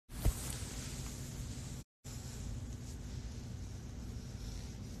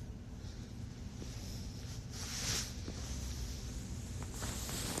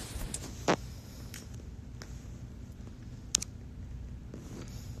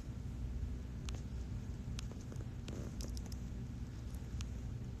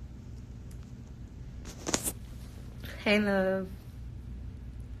Hey, love.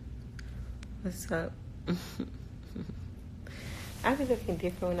 What's up? I be looking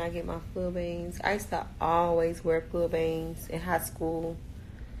different when I get my full bangs. I used to always wear full bangs in high school.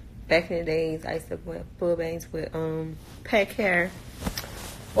 Back in the days, I used to wear full bangs with pack hair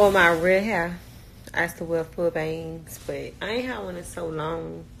or my red hair. I used to wear full bangs, but I ain't had one in so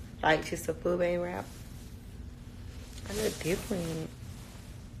long. Like just a full bang wrap. I look different.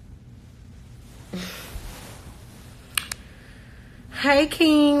 Hey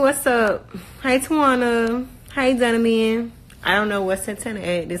King, what's up? Hey Tawana. Hey Donovan. I don't know what Santana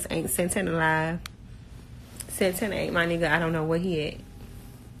at. This ain't Santana live. Santana ain't my nigga. I don't know where he at.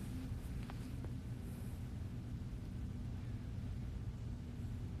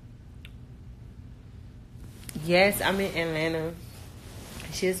 Yes, I'm in Atlanta.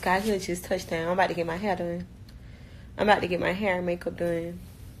 Just got here, just touched down. I'm about to get my hair done. I'm about to get my hair and makeup done.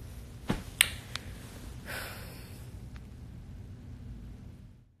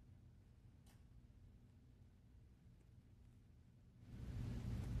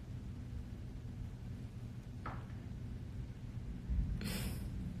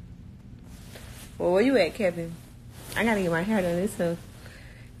 Well, where you at, Kevin? I gotta get my hair done.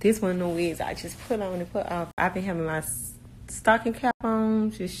 This one of the wigs I just put on and put off. I've been having my stocking cap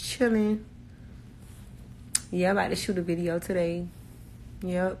on, just chilling. Yeah, I'm about to shoot a video today.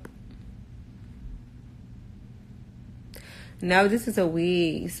 Yep. No, this is a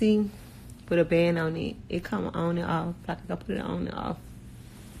wig. You see? With a band on it. It come on and off. I can put it on and off.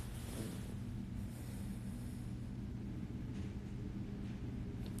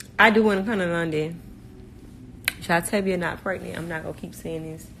 I do want to come to London. Should I tell you not pregnant? I'm not going to keep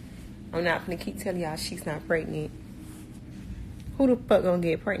saying this. I'm not going to keep telling y'all she's not pregnant. Who the fuck going to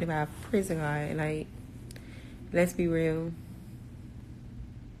get pregnant by a prison guard? Like, let's be real.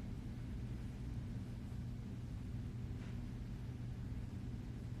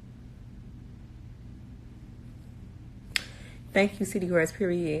 Thank you, City Girls,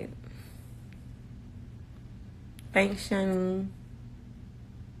 period. Thanks, Shani.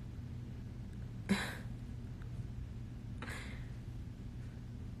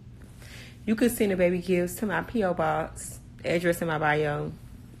 You could send the baby gifts to my P.O. box. Address in my bio.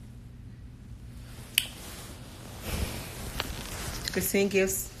 You could send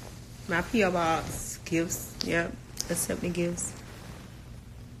gifts. My P.O. box. Gifts. Yep. Accepting gifts.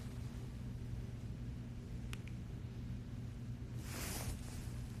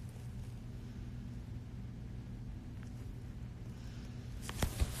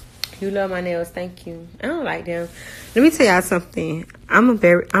 You love my nails, thank you. I don't like them. Let me tell y'all something. I'm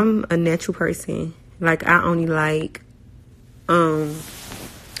a natural person. Like I only like when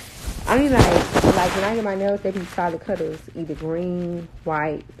I get my nails, they be solid colors. Either green,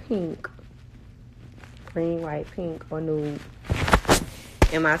 white, pink. Green, white, pink, or nude.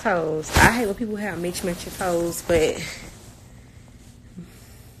 And my toes. I hate when people have matching toes, but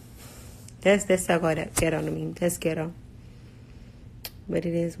that's so ghetto to me. That's ghetto. But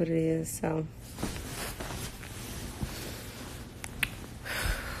it is what it is, so.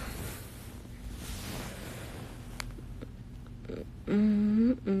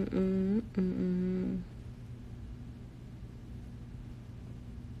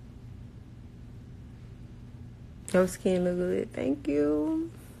 Your skin look good. Thank you.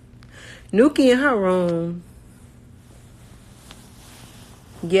 Nuki in her room.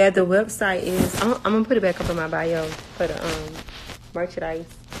 Yeah, the website is. I'm gonna put it back up in my bio for the merchandise.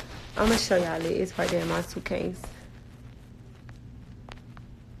 I'm gonna show y'all it. It's right there in my suitcase.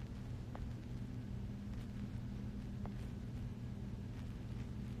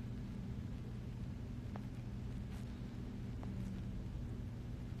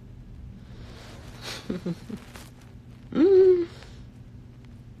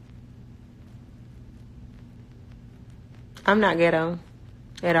 I'm not ghetto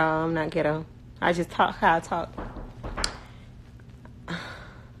at all. I'm not ghetto. I just talk how I talk.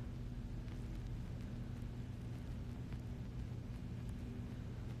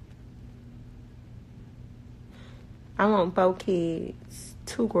 I want 4 kids,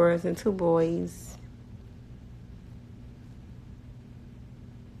 2 girls and 2 boys.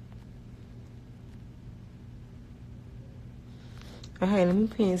 Okay, let me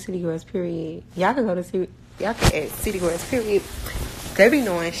pin City Girls, period. Y'all can go to y'all can add City Girls, period. They be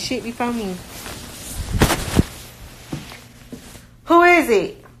knowing shit before me. Who is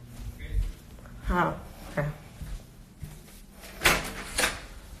it? Oh, okay.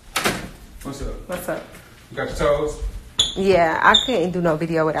 What's up? What's up? You got your toes? Yeah, I couldn't do no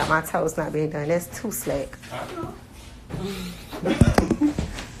video without my toes not being done. That's too slack. I know.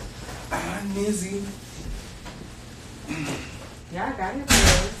 I'm Nizzy. Yeah, I got it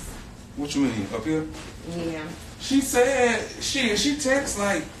first. What you mean? Up here? Yeah. She said she texted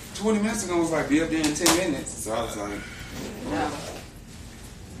like 20 minutes ago, was like, be up there in 10 minutes. So I was like, No.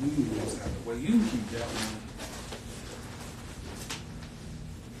 Well, you can keep that one.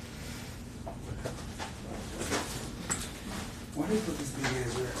 Why do you put this big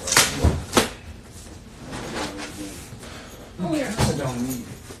ass red? Oh, yeah. I don't need it.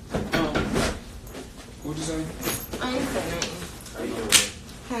 What'd you say? I ain't saying nothing. How you doing?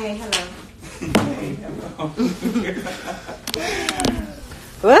 Hey, hello. Hey, hello.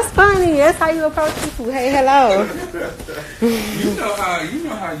 What's funny? That's how you approach people. Hey, hello. You know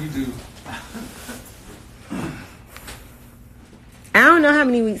how you do. I don't know how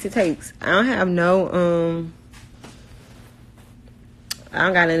many weeks it takes. I don't have no I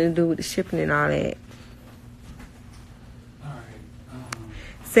don't got nothing to do with the shipping and all that. All right.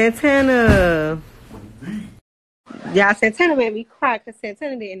 Santana. Yeah, Santana made me cry because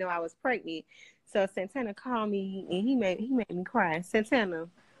Santana didn't know I was pregnant. So Santana called me and he made me cry. Santana.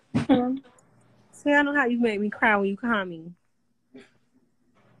 See, I know how you made me cry when you call me.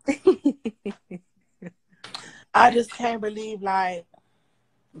 I just can't believe, like,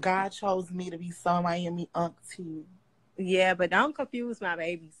 God chose me to be so Miami auntie. Yeah, but don't confuse my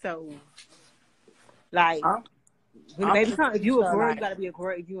baby. So, like, when the I'm baby comes, if you a girl, like, you gotta be a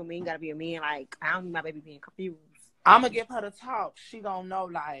girl. If you a man, you gotta be a man. Like, I don't need my baby being confused. I'm gonna give her the talk. She gonna know,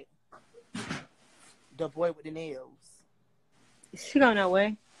 like, the boy with the nails. She gonna know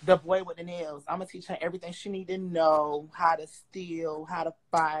what? The boy with the nails. I'm gonna teach her everything she need to know: how to steal, how to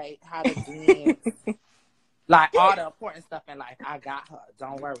fight, how to dance, like all the important stuff in life. I got her.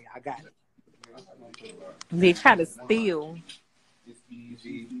 Don't worry, I got it. They try to steal.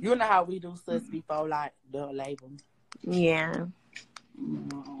 You know how we do sis before, like the label. Yeah.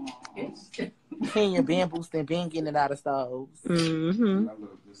 Kenya been boosting, been getting it out of stores. Mm-hmm.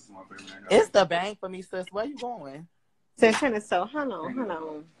 It's the bang for me, sis. Where you going? Santana, so hold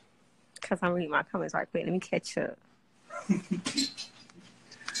on. Because I'm reading my comments right quick. Let me catch up.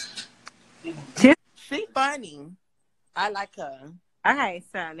 She funny. I like her. All right,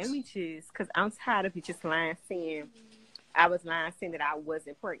 so let me choose. Because I'm tired of you just lying saying I was lying saying that I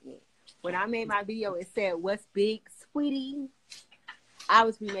wasn't pregnant. When I made my video, it said, "What's big, sweetie?" I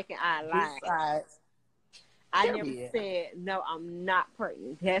was remaking I lie. I never said, no, I'm not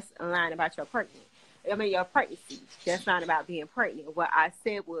pregnant. That's a line about your pregnant. I mean, your pregnancy. That's not about being pregnant. What I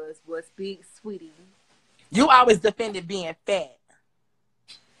said was, "What's big, sweetie?" You always defended being fat.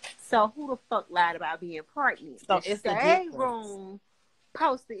 So who the fuck lied about being pregnant? So the it's the Shade difference. Room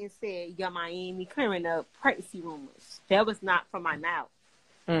posted and said, YungMiami clearing up pregnancy rumors. That was not from my mouth.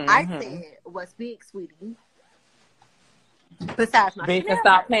 Mm-hmm. I said, "What's big, sweetie?" Besides my bitch, Chanel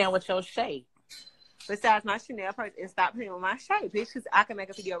stop playing with your shape. Besides my Chanel purse, and stop playing with my shape, bitch. Because I can make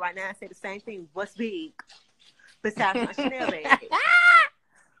a video right now and say the same thing. What's big? Besides my Chanel bag.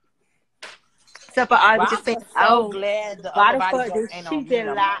 So for all bitches saying, so glad the why other the body fuck did ain't she on me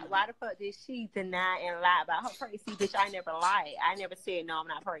no lie? more. Why the fuck did she deny and lie about her pregnancy? Bitch, I never lied. I never said, no, I'm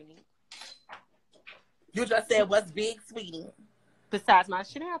not pregnant. You just said, "What's big, sweetie?" Besides my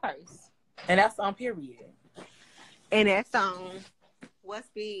Chanel purse. And that's on period. And that's on What's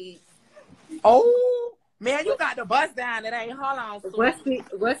Big. Oh, man, you got the bus down. It ain't. Hold on, Sue. What's big?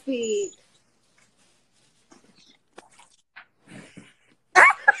 What's big?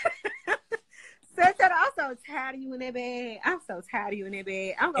 Santana, I'm so tired of you in that bed. I'm so tired of you in that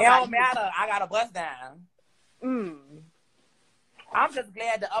bed. I'm gonna It don't matter. I got a bus down. I'm just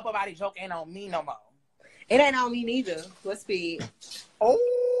glad the upper body joke ain't on me no more. It ain't on me neither. What's big?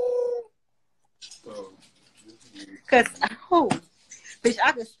 Oh. Cause who? Bitch,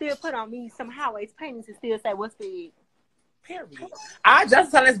 I can still put on me some highways paintings and still say what's big. Period. I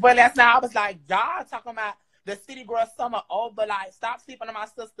just told this boy last night, I was like, y'all talking about the city girl summer over, like, stop sleeping on my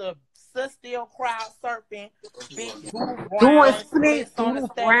sister. Sis still crowd surfing, big Doing splits on the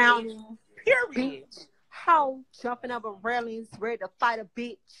ground. Period. How jumping over railings, ready to fight a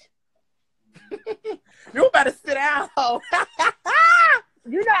bitch. You better sit down, ho.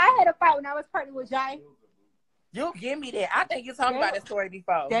 You know, I had a fight when I was pregnant with Jay. You give me that. I think you told me about that story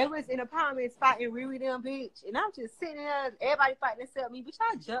before. They was in apartments fighting Riri them bitch. And I'm just sitting there, everybody fighting except me. Bitch,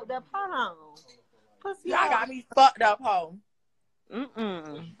 I jumped up. Hold on. Pussy, y'all got me fucked up, ho.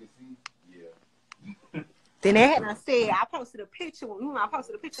 Then they had said, I posted a picture. When I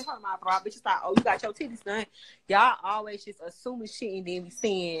posted a picture of my bra, bitch, like, "Oh, you got your titties done." Y'all always just assuming shit and then be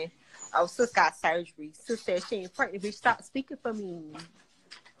saying, "Oh, sis got surgery. Sis said she ain't pregnant." Bitch, stop speaking for me.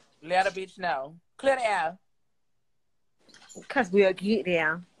 Let a bitch know. Clear the air. Because we'll get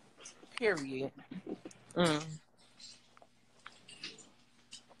there. Period.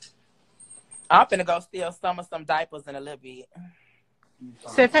 I'm finna go steal some diapers in a little bit.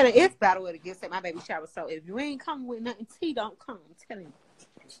 Santana is battle with a gift at my baby shower. So if you ain't coming with nothing, T don't come. I'm telling you.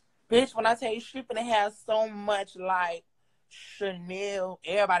 Bitch, when I tell you she finna have so much like Chanel,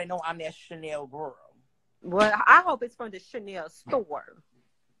 everybody know I'm that Chanel girl. Well, I hope it's from the Chanel store.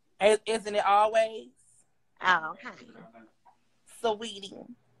 Isn't it always? Oh, okay. Sweetie.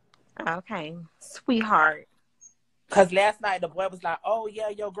 Okay. Sweetheart. Cause last night the boy was like, "Oh yeah,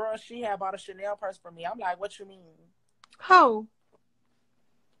 your girl, she had bought a Chanel purse for me." I'm like, "What you mean?" Who?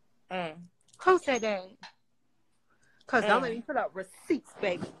 Mm. Who said that? Cause don't let me put up receipts,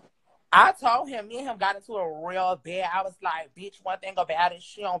 baby. I told him, me and him got into a real bad. I was like, "Bitch, one thing about it,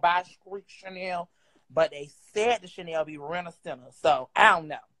 she don't buy street Chanel, but they said the Chanel be rent-a-center, so I don't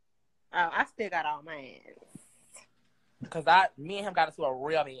know." Oh, I still got all mine. Cause me and him got into a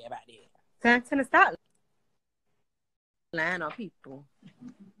real bad about it. Santana, stop lying on people.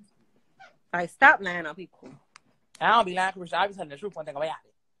 Like, stop lying on people. I don't be lying, Christian. I be telling the truth one thing about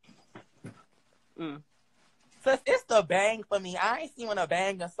it. So it's the bang for me. I ain't seen a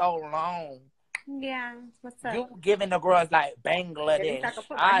bang in so long. Yeah, what's up? You giving the girls like Bangladesh.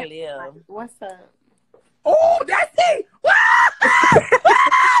 I live. What's up? Oh, that's it!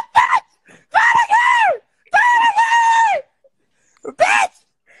 Bitch!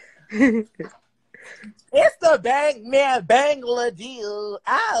 It's the Bangladesh.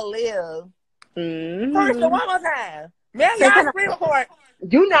 I live. First, one more time. Man, y'all screen record.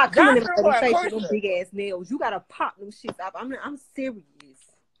 You not coming in Y'all the face with them big ass nails. You gotta pop them shits up. I'm serious.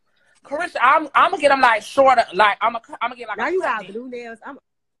 Carissa, I'm gonna get them like shorter. Like I'm gonna get like. Now you got blue nails.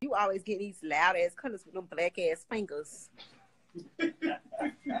 You always get these loud ass colors with them black ass fingers. It's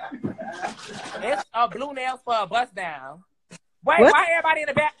a blue nails for a bust down. Wait, what? why everybody in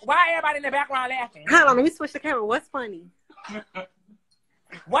the back? Why everybody in the background laughing? Hold on, let me switch the camera. What's funny?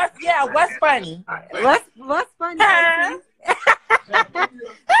 What's funny? What's funny?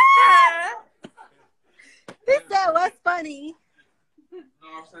 He said, "What's funny?"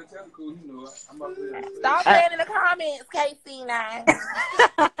 Stop saying in the comments, KC9.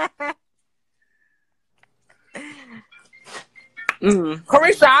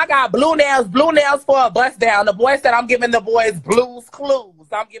 Carisha, I got blue nails for a bust down. The boy said I'm giving the boys blues clues.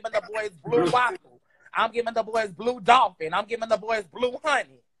 I'm giving the boys blue waffle. I'm giving the boys blue dolphin. I'm giving the boys blue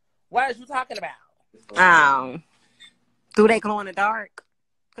honey. What is you talking about? Do they glow in the dark?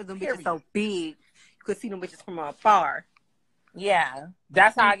 Because them bitches so big, you could see them bitches from afar. Yeah,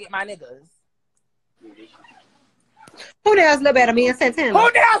 that's how I get my niggas. Who the hell's look better, me and Santana?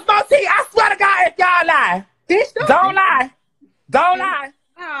 Who the hell's Mo T? I swear to God, if y'all lie. Bitch, don't lie. Don't lie.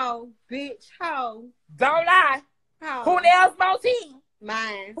 How, bitch? How? Don't lie. How? Who the hell's Mo T?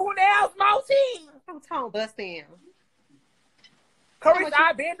 Mine. Who the hell's Mo T? Two-tone bust down. Carissa,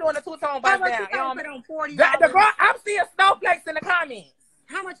 I've been doing the two-tone bust down. How much you on $40? The girl, I'm seeing snowflakes in the comments.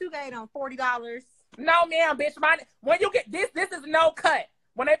 How much you gave on $40? No, ma'am, bitch. When you get this is no cut.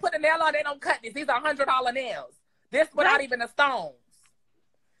 When they put the nail on, they don't cut this. These are $100 nails. This without even the stones.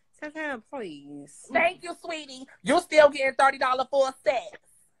 Santana, please. Thank you, sweetie. You still getting $30 for a set.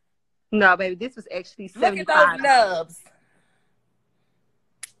 No, baby, this was actually $75. Look at those nubs.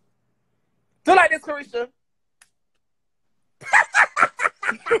 Do like this, Carisha.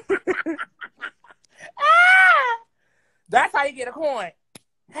 That's how you get a coin.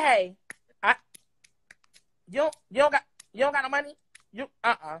 Hey, you don't got no money? No,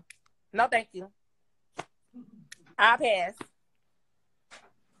 thank you. I'll pass.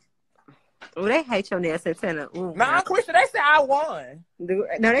 Oh, they hate your nails, Santana. Nah, Carisha, they said I won.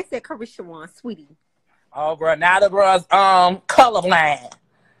 No, they said Carisha won, sweetie. Oh, bro, now the girls colorblind.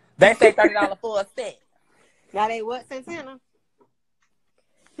 They say $30 for a set. Now they what, Santana?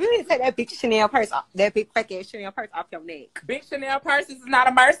 You need to take that big Chanel purse off, that big fake ass Chanel purse off your neck. Big Chanel purses is not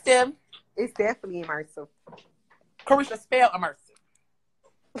immersive. It's definitely immersive. Carisha, spell immersive.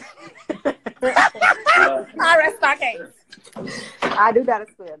 I rest my case. I do gotta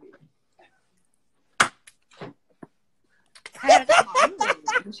spell it.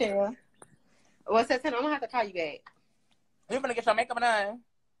 Michelle. What's that? I'm gonna have to call you back. You gonna get your makeup done?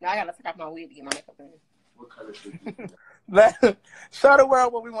 No, I gotta take off my wig to get my makeup done. What color should you Show the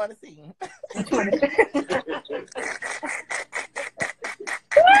world what we want to see.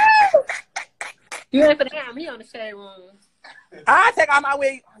 You ready for the ham? He on the shade room. I take off my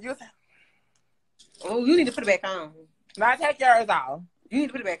wig. You need to put it back on. Now take yours off. You need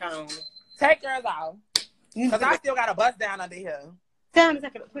to put it back on. Take yours off. Because I still got a bust down under here. Tell me to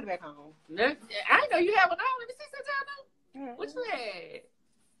put it back on. I didn't know you have it on. Let me see Santana. What you had?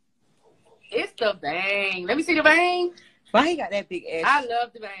 It's the bang. Let me see the bang. Why he got that big ass? I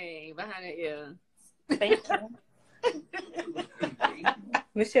love the bang behind the ear. Thank you.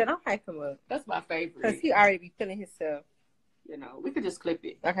 Michelle, don't hype him up. That's my favorite. Because he already be feeling himself. You know, we could just clip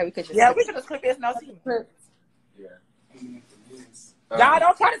it. Okay, we could just. Yeah, we should just clip this no semen. Yeah. Y'all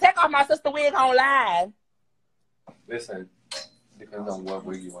don't try to take off my sister wig on live. Listen, depends on what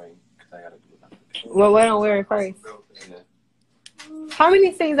wig you wearing. Because I got to do it. Well, what I'm wearing first. Yeah. How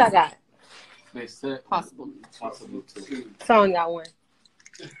many scenes I got? They said Possibly. possibly two. So I only got one.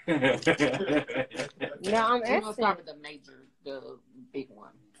 No, I'm We're gonna asking. start with the major, the big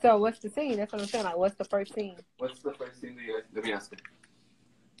one. So what's the scene? That's what I'm saying. Like, what's the first scene? What's the first thing that you guys... Let me ask you.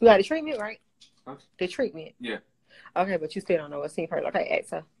 You got the treatment, right? Huh? The treatment. Yeah. Okay, but you still don't know what scene first. Okay,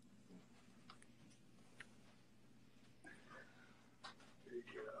 ask her.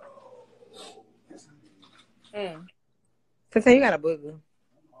 So you got a booger.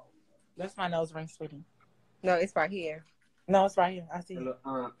 That's my nose ring, sweetie. No, it's right here. No, it's right here. I see.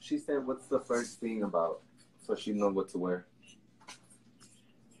 Hello, she said, what's the first thing about? So she know what to wear.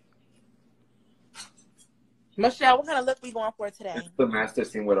 Michelle, what kind of look we going for today? The master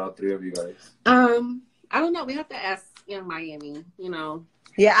scene with all three of you guys. I don't know. We have to ask YungMiami. You know,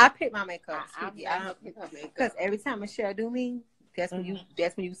 Yeah, I pick my makeup. I'll pick up makeup. Because every time Michelle do me, that's when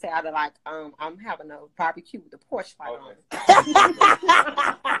you say out of like I'm having a barbecue with the porch light on.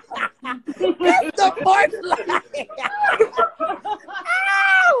 The porch light.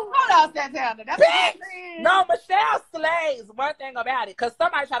 Hold on, Santana. That's Bitch! No, Michelle slays. One thing about it, because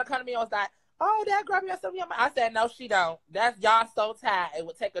somebody tried to come to me and was like, "Oh, that girl has something." I said, "No, she don't. That's y'all so tired. It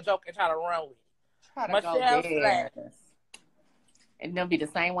would take a joke and try to run with it." Michelle slays. And they'll be the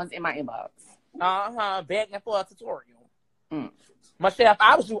same ones in my inbox. Begging for a tutorial. Michelle, if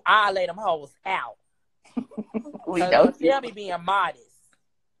I was you, I'd lay them hoes out. We know Michelle be being modest.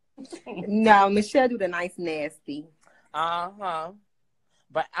 No, Michelle do the nice nasty.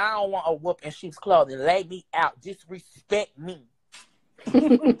 But I don't want a whoop in sheep's clothing. Lay me out. Disrespect me.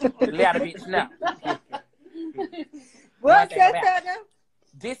 Let a bitch know. What's that?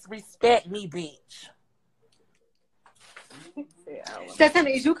 Disrespect me, bitch. Santana,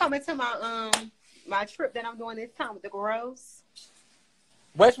 is you coming to my my trip that I'm doing this time with the girls?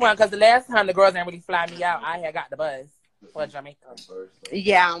 Which one? Because the last time the girls didn't really fly me out, I had got the buzz for Jamaica.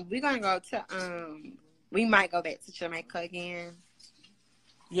 Yeah, we're gonna go to we might go back to Jamaica again.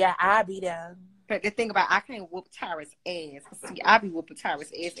 Yeah, I'll be there. But the thing about I can't whoop Tyra's ass. See, I be whooping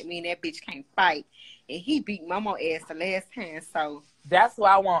Tyra's ass, and me and that bitch can't fight. And he beat Momo ass the last time, so that's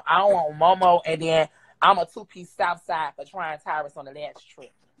what I want. I want Momo, and then I'm a 2-piece south side for trying Tyrus on the last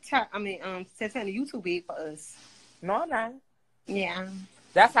trip. Santana, you too big for us. No, I'm not. Yeah.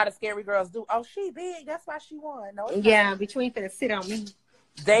 That's how the scary girls do. Oh, she big. That's why she won. No, yeah, but you ain't finna sit on me.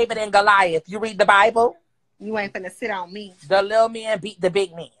 David and Goliath. You read the Bible? You ain't finna sit on me. The little man beat the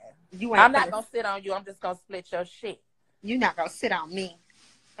big man. I'm not going to sit on you. I'm just going to split your shit. You not going to sit on me.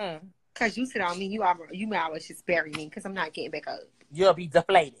 Because you sit on me, you might always just bury me because I'm not getting back up. You'll be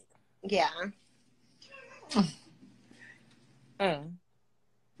deflated. Yeah. I'm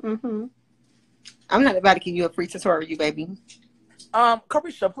not about to give you a free tutorial, you baby.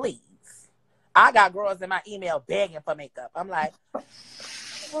 Carisha, please. I got girls in my email begging for makeup. I'm like,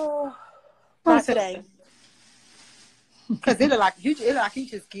 oh, not today. Because it look like you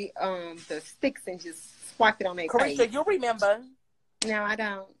just get the sticks and just swipe it on their face. Carisha, you remember? No, I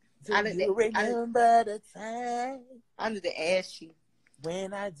don't. Do you remember the time? I need to ask you.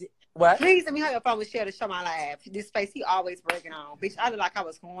 When I did. What? Please let me have your phone with Shell to show my live. This face, he always breaking on. Bitch, I look like I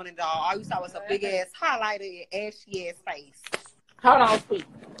was horny dog. All you saw was a big ass highlighter and ashy ass face. Hold on, sweet.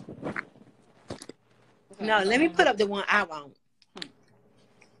 No, let me put up the one I want.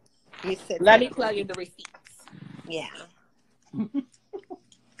 Let me plug in the receipts. Yeah.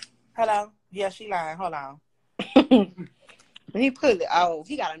 Hello? Yeah, she lying. Hold on. Let me put it. Oh,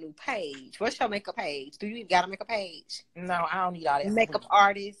 he got a new page. What's your makeup page? Do you even got to make a page? No, I don't need all that. Makeup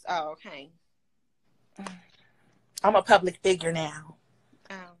artist. Oh, okay. I'm a public figure now.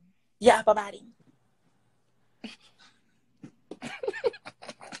 Yeah, bye-bye.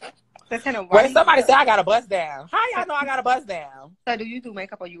 Wait, somebody said I got a buzz down. How y'all know I got a buzz down? So do you do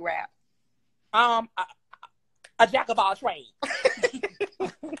makeup or you rap? A jack of all trades.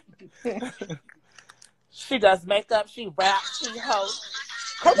 She does makeup, she raps, she hosts.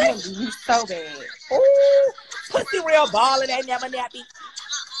 You so bad. Ooh, pussy real ballin', ain't never nappy.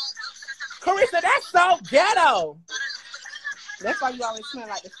 Carissa, that's so ghetto. That's why you always smell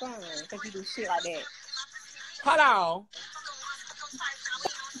like the sun, because you do shit like that. Hold on.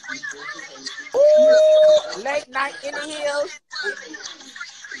 Ooh, late night in the hills.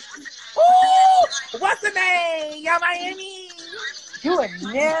 Ooh, What's the name? YungMiami. You would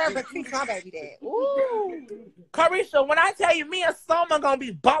never teach my baby that. Ooh. Carisha, when I tell you me and Summer gonna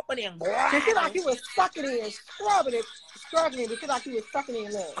be bumping and It feel like you was sucking in, scrubbing it, struggling. It feel like you was sucking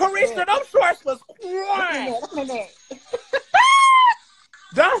in love. Carisha, them shorts was crying.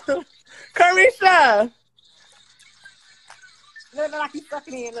 Don't, Carisha. Look like you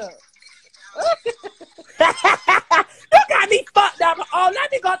sucking in love. You got me fucked up. Oh,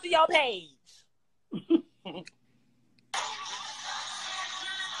 let me go to your page.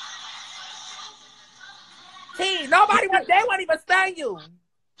 T, nobody, they won't even stun you.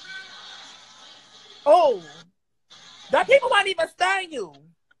 Oh, the people won't even stun you.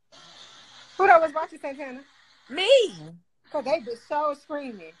 Who that was watching Santana? Me. Cause they was so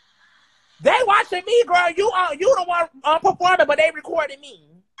screaming. They watching me, girl. You the one performing, but they recorded me.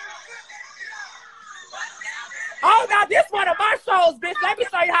 Oh, now this one of my shows, bitch. Let me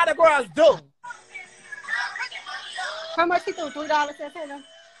show you how the girls do. How much he threw? $3, Santana?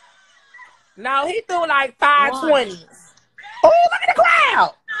 No, he threw like 520s. Oh, look at the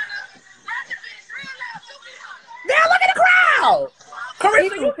crowd. Now look at the crowd.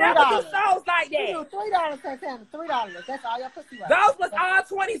 Carissa, you never do shows like that. You do $3, Santana. $3. That's all your pussy was. Those was all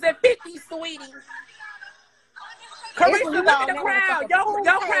 20s and 50s, sweetie. Carissa, look at the crowd. Your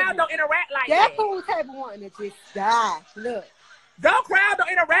crowd don't interact like that. That pool table wanting to just die. Look. Your crowd don't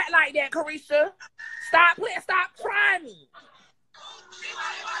interact like that, Carisha. Stop playing. Stop trying me.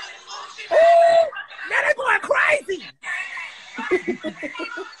 Ooh, now they're going crazy.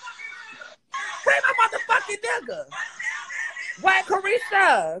 Free my motherfucking nigga. Wait,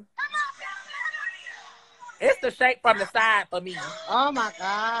 Carisha. It's the shake from the side for me. Oh my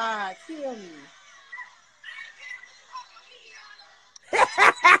God. Kill me.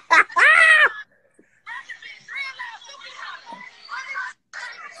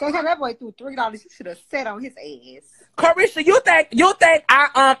 So that boy threw $3. You should have sat on his ass. Carisha, you think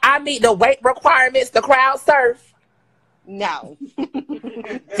I meet the weight requirements to crowd surf? No.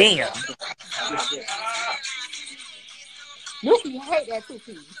 Damn. Nuki hate that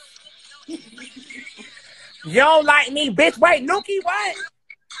 2-piece. You don't like me, bitch. Wait, Nuki, what?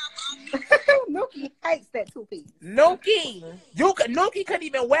 Nuki hates that 2-piece. Nuki couldn't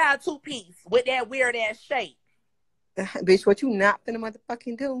even wear a 2-piece with that weird ass shape. Bitch, what you not finna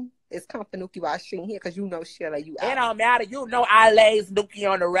motherfucking do is come for Nuki while she ain't here, because you know she'll let you out. It don't matter. You know I lays Nuki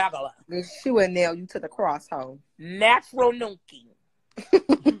on the regular. Bitch, she would nail you to the cross hole. Natural Nuki.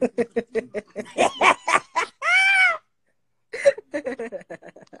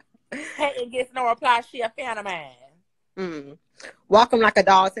 Peyton gets no reply. She a fan of mine. Walk 'em like a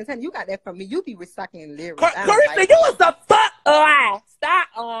dog. Santana, you got that from me. You be recycling lyrics. Carissa, like you was the fuck lie. Stop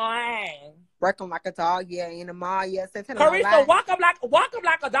lying. Work 'em like a dog, yeah, in the mall, yeah. Santana, Carissa, walk 'em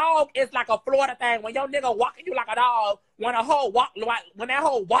like a dog is like a Florida thing. When your nigga walking you like a dog, when that hoe walked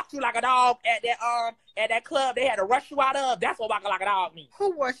you like a dog at that club they had to rush you out of, that's what walking like a dog means.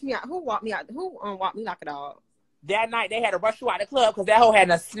 Who rushed me out? Who walked me out? Who walked me like a dog? That night they had to rush you out of the club because that hoe had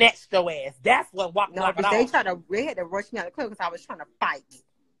to snatch your ass. That's what walking like a dog. They had to rush me out of the club because I was trying to fight.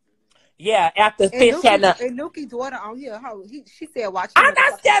 Yeah, after Fish had a... And Nuki's daughter on here, she said, watch. I'm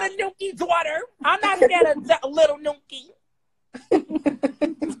not scared of Nuki's daughter. I'm not scared of little Nuki.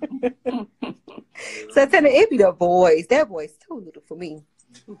 Santana, it be the boys. That boy's too little for me.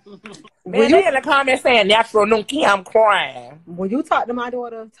 Man, they in the comments saying natural Nuki, I'm crying. When you talk to my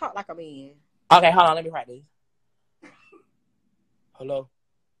daughter, talk like a man. Okay, hold on, let me practice. Hello?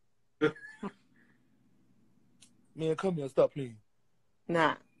 Man, come here, stop playing.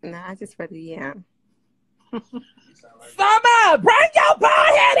 Nah, I just rather, yeah. Summer, bring your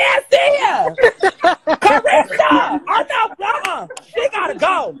bald head ass here. Carissa, I'm not wrong. She gotta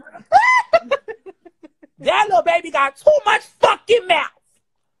go. That little baby got too much fucking mouth.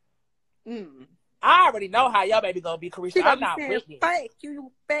 I already know how your baby gonna be, Carissa. I'm not with it. Fake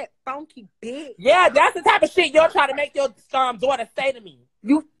you fat funky bitch. Yeah, that's the type of shit you're trying to make your daughter say to me.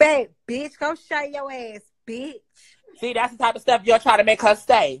 You fat bitch, go shave your ass, bitch. See, that's the type of stuff you're trying to make her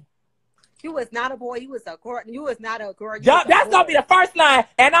say. You was not a boy. You was a girl. You was not a girl. That's gonna be the first line,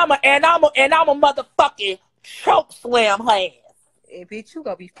 and I'm a motherfucking choke slam her ass. And bitch, you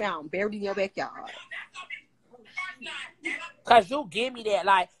gonna be found buried in your backyard. Cause you give me that,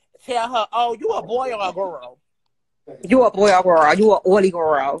 like, tell her, oh, you a boy or a girl? You a boy or a girl? You a oily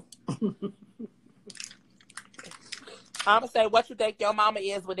girl? I'ma say, what you think your mama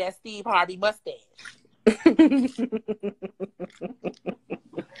is with that Steve Harvey mustache?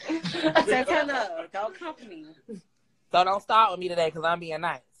 Santana, don't come for me. So don't start with me today, because I'm being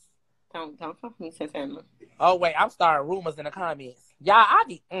nice. Don't come for me, Santana. Oh wait, I'm starting rumors in the comments. Y'all,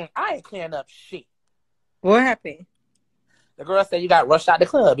 I ain't clearing up shit. What happened? The girl said you got rushed out the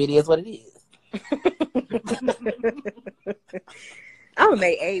club. It is what it is. I'm gonna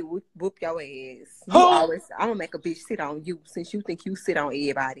make A whoop your ass. Who? I'm gonna make a bitch sit on you since you think you sit on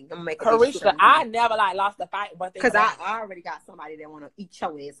everybody. I'm gonna make a bitch sit Carisha, on you. I never like lost a fight, but Cause I already got somebody that wanna eat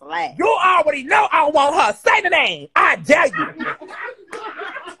your ass alive. you already know I want her. Say the name. I dare you.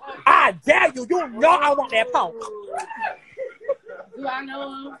 I dare you. You know I want that punk. Do I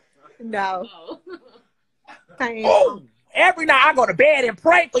know him? No. Oh. Ooh, every night I go to bed and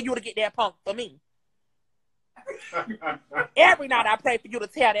pray for you to get that punk for me. Every night I pray for you to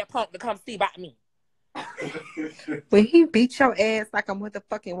tell that punk to come see about me. When he beat your ass like a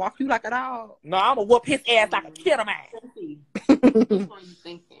motherfucking walk you like a dog. No, I'm gonna whoop his ass like a kid of mine. Which one you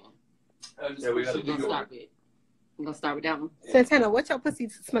thinking? Yeah, we gotta We're gonna start it. I'm gonna start with that one. Santana, what's your pussy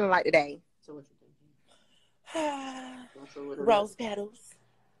smelling like today? So what you thinking? Rose petals.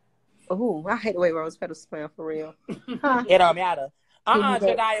 Oh, I hate the way rose petals smell for real. Huh? It don't matter.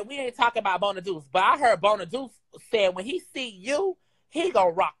 Jediah, we ain't talking about Bonadeuce, but I heard Bonadeuce said when he see you, he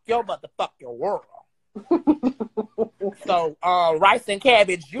gonna rock your motherfucking world. So, rice and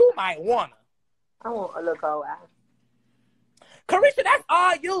cabbage, you might wanna. I want a little gold eye. Carisha, that's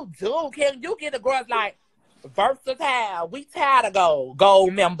all you do. Can you get the girls like versatile? We tired of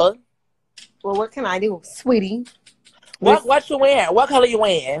gold member. Well, what can I do, sweetie? What you wearing? What color you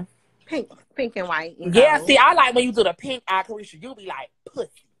wearing? Pink and white. And Yeah, gold. see, I like when you do the pink eye, Carisha. You be like pussy.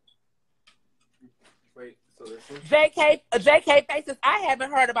 Wait, so this one? JK faces. I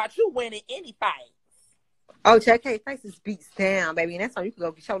haven't heard about you winning any fights. Oh, JK Faces beats down, baby, and that's how you can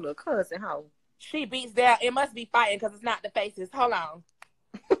go get your little cousin home. She beats down. It must be fighting because it's not the faces. Hold on.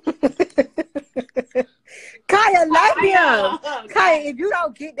 Kaya, love him. Kaya, if you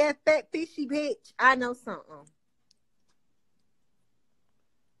don't get that fat fishy bitch, I know something.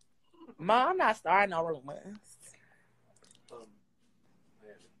 Mom, I'm not starting no rumors.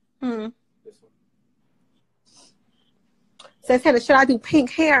 This one. Santana, should I do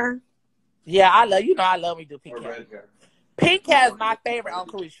pink hair? Yeah, I love when you do pink Or hair. red hair. Pink hair is my favorite on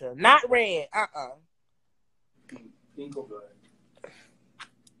Carisha. Not red. Pink or black?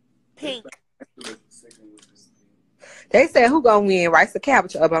 Pink. They said who gonna win, rice or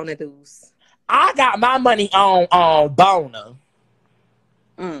cabbage or Bonadeuce? I got my money on Bona.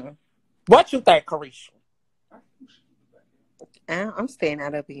 What you think, Carisha? I'm staying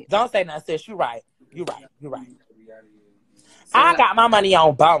out of it. Don't say nothing, sis. You right. You right. I got my money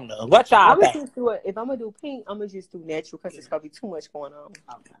on Bona. What y'all think? If I'm gonna do pink, I'm gonna just do natural because it's gonna be too much going on.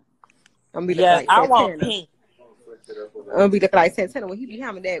 Okay. I'm gonna be looking like I Santana. want pink. I'm gonna be looking like Santana when he be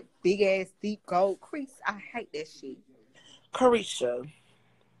having that big ass deep gold crease. I hate that shit. Carisha.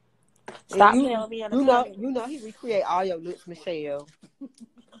 Stop You- playing with me in the comments. You know he recreate all your looks, Michelle.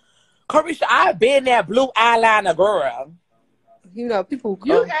 Carisha, I've been that blue eyeliner girl. You know people.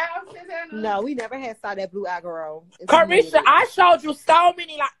 You have Santana? No, we never had saw that blue eye girl. Carisha, I showed you so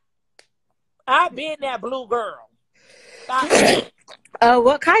many I've been that blue girl. Stop.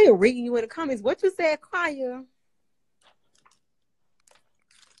 What Kaya reading you in the comments? What you said, Kaya?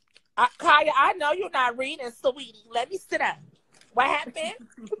 Kaya, I know you're not reading, sweetie. Let me sit down. What happened?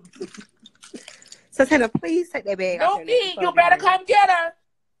 Santana, please take that bag off. Nuki, you better come get her.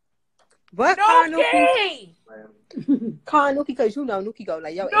 What? Nuki! Call Nuki because you know Nuki go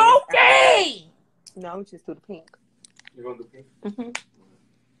like yo. Nuki! No, just do the pink. You want the pink? Mm-hmm.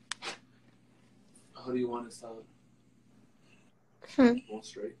 How do you want it sound? One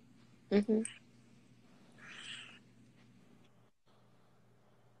straight. Mm-hmm.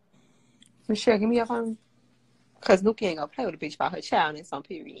 Michelle, give me your phone. Cause Nuki ain't gonna play with a bitch about her child in some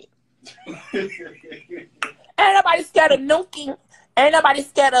period. Ain't nobody scared of Nuki. Ain't nobody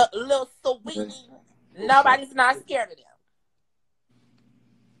scared of little sweetie. Nobody's not scared of them.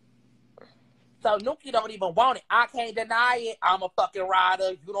 So Nuki don't even want it. I can't deny it. I'm a fucking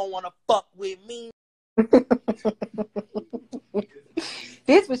rider. You don't want to fuck with me.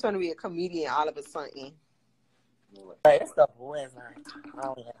 This was gonna be a comedian all of a sudden. Hey, that's the boys, man.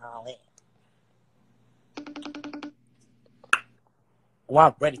 All in. Well,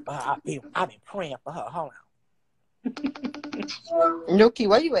 I'm ready for her. I've been praying for her. Hold on. Nuki,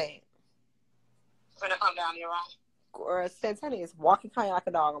 where you at? Gonna come down here, right? Santana is walking kind of like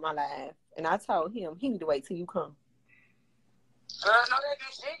a dog on my live, and I told him he need to wait till you come. No, that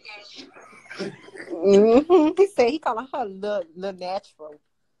bitch shaking. He said he calling her little natural.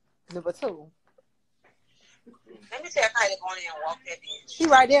 Number 2. Let me tell Kylie to go in and walk that bitch. She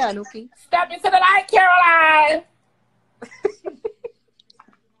right there, Nuki. Step into the light, Caroline.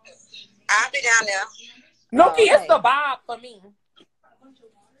 I'll be down there. Nuki, okay. it's the Bob for me.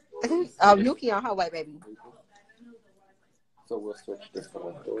 Oh, Nuki on her way, baby. So we'll switch this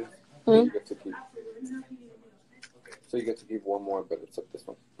one. Hmm? You get to keep. So you get to keep one more, but it's up this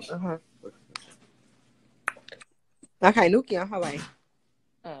one. Uh-huh. Okay, Nuki on her way.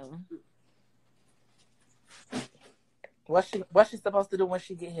 What's she supposed to do when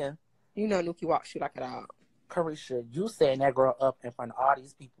she get here? You know Nuki walks you like a dog. Carisha, you setting that girl up in front of all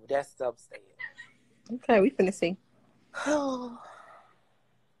these people. That's self-sad. Okay, we finna see. I'm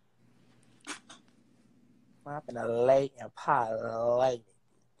finna lay and parlay.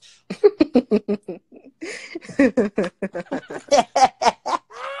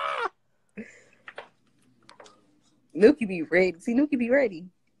 Nuki be ready. See, Nuki be ready.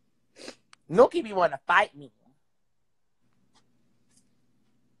 Nuki be wanting to fight me.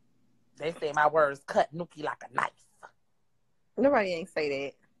 They say my words cut Nuki like a knife. Nobody ain't say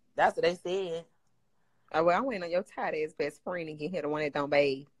that. That's what they said. Oh, well, I'm waiting on your tight ass best friend to get here, the one that don't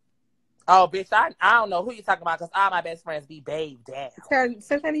bathe. Oh, bitch, I don't know who you talking about because all my best friends be bathed down.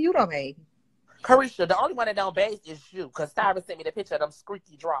 Santana, you don't bathe. Carisha, the only one that don't bathe is you because Tyra sent me the picture of them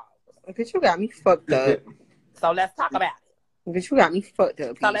squeaky drawers. Bitch, you got me fucked up. So let's talk about it. Bitch, you got me fucked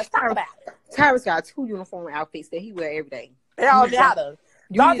up. So let's talk about it. Tyra's got 2 uniform outfits that he wear every day. It don't matter.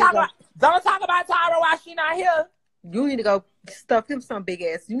 Don't talk about Tyra while she not here. You need to go stuff him some big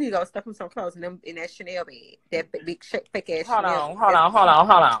ass. You need to go stuff him some clothes in that Chanel bed. That big fake ass Chanel. Hold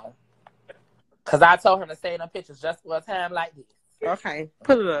on. Because I told him to save them pictures just for a time like this. Okay.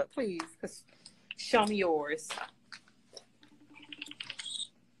 Put it up, please. Show me yours.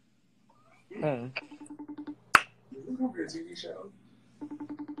 It's gonna be a TV show.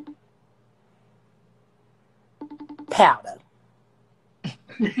 Powder.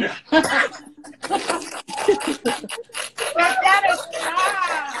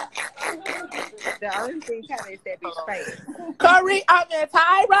 The only thing kind is that bitch face. Curry, I mean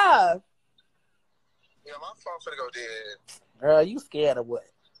Tyra. Yeah, my phone finna go dead. Girl, you scared of what?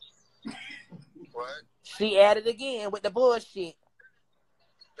 What? She at it again with the bullshit.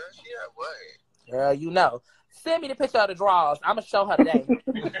 Girl, she at what? Girl, you know. Send me the picture of the drawers. I'm going to show her today.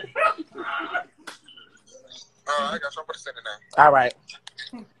 I got something to send it now. All right.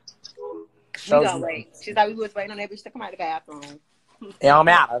 You don't wait. She's like, we was waiting on that bitch to come out of the bathroom. It don't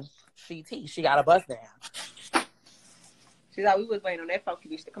matter. She got a bus down. She's like, we was waiting on that funky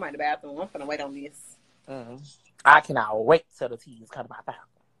bitch to come out of the bathroom. I'm finna wait on this. I cannot wait till the teas come out.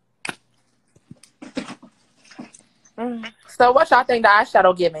 So what y'all think the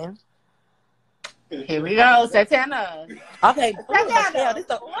eyeshadow giving? Here we go, Santana. Okay, Michelle, this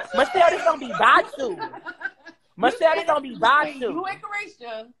gonna be Batu. Michelle, this gonna be Batu. You and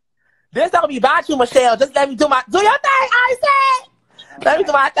Carisha. This gonna be Batu, Michelle. Just let me do your thing, I said. Let me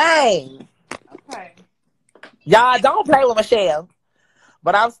do my thing. Okay. Y'all don't play with Michelle.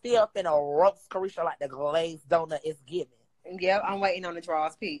 But I'm still finna roast Carisha like the glazed donut is giving. Yep, I'm waiting on the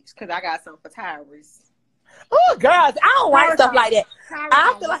draws peach because I got something for Tyrus. Oh, girls, I don't like stuff like that.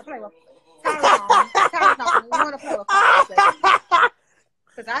 I feel like Tyrus don't want to play with fire.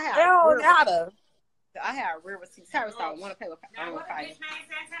 Because I have real receipts. Tyrus don't want to play with fire.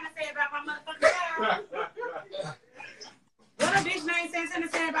 What a bitch name Santana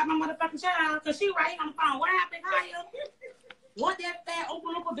said about my motherfucking child? Because she right here on the phone. What happened, Kaya? What that fat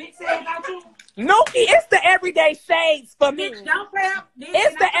open up a bitch said about you? Nuki, it's the everyday shades for me. Bitch, don't play up.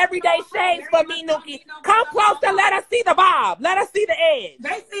 It's the everyday shades for me, Nuki. Come closer, let us see the bob. Let us see the edge.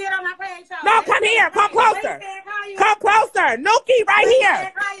 They see it on my page. No, come here. Come closer. Come closer. Nuki, right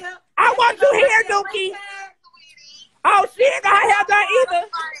here. I want you here, Nuki. Oh, she ain't got her hair done either.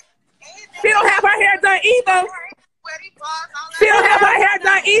 She don't have her hair done either. She don't have her hair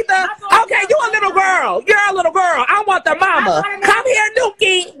done either. Okay, you a little girl. You're a little girl. I want the mama. Come here,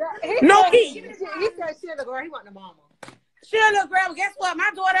 Nuki. Nuki. He said she a little girl. He want the mama. She a little girl. Guess what?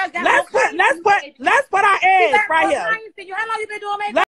 My daughter got. Let's put our edge right here. How long you been doing makeup?